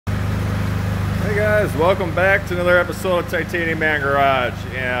Hey guys, welcome back to another episode of Titanium Man Garage.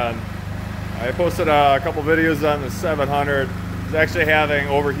 And I posted a couple videos on the 700. It's actually having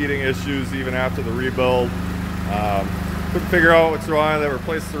overheating issues even after the rebuild. Couldn't figure out what's wrong. They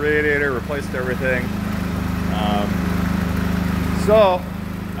replaced the radiator, replaced everything. So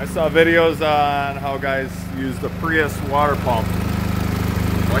I saw videos on how guys use the Prius water pump,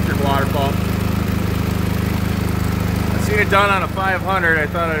 electric water pump. Seen it done on a 500. I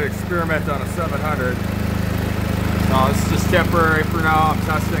thought I'd experiment on a 700. No, this is just temporary for now. I'm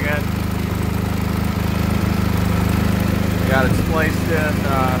testing it. Got it spliced in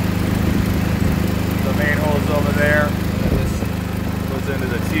the main hose over there. This goes into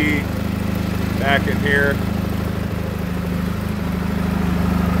the T back in here.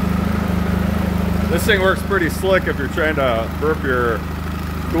 This thing works pretty slick if you're trying to burp your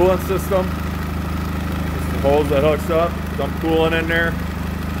coolant system. Hose that hooks up, dump coolant in there.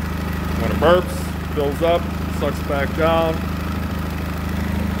 When it burps, fills up, sucks back down.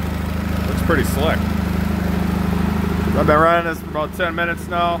 Looks pretty slick. I've been running this for about 10 minutes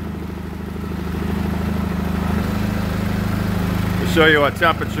now. To show you what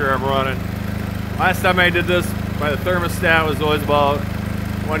temperature I'm running. Last time I did this, by the thermostat was always about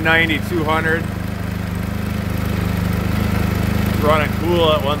 190, 200. Running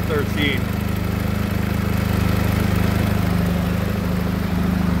cool at 113.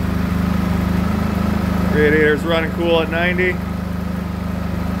 Radiator's running cool at 90.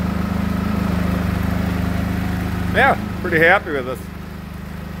 Yeah, pretty happy with this.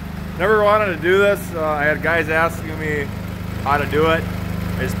 Never wanted to do this. I had guys asking me how to do it.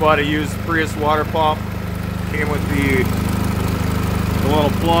 I just bought a used Prius water pump. Came with the little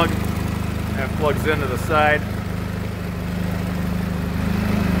plug and plugs into the side.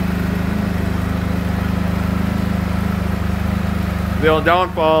 The only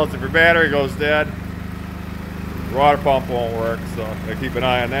downfall is if your battery goes dead, the water pump won't work, so I keep an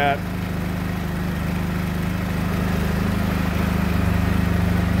eye on that.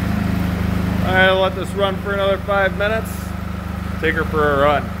 I'll let this run for another 5 minutes. Take her for a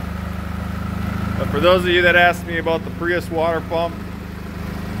run. But for those of you that asked me about the Prius water pump,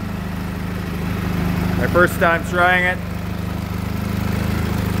 my first time trying it,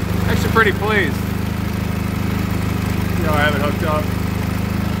 actually pretty pleased. You know, I have it hooked up.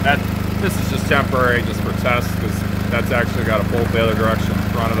 This is just temporary, just for test, because that's actually got a bolt the other direction in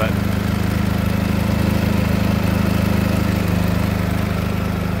front of it.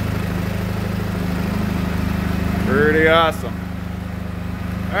 Pretty awesome.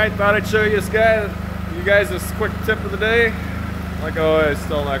 Alright, thought I'd show you guys this quick tip of the day. Like always,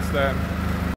 till next time.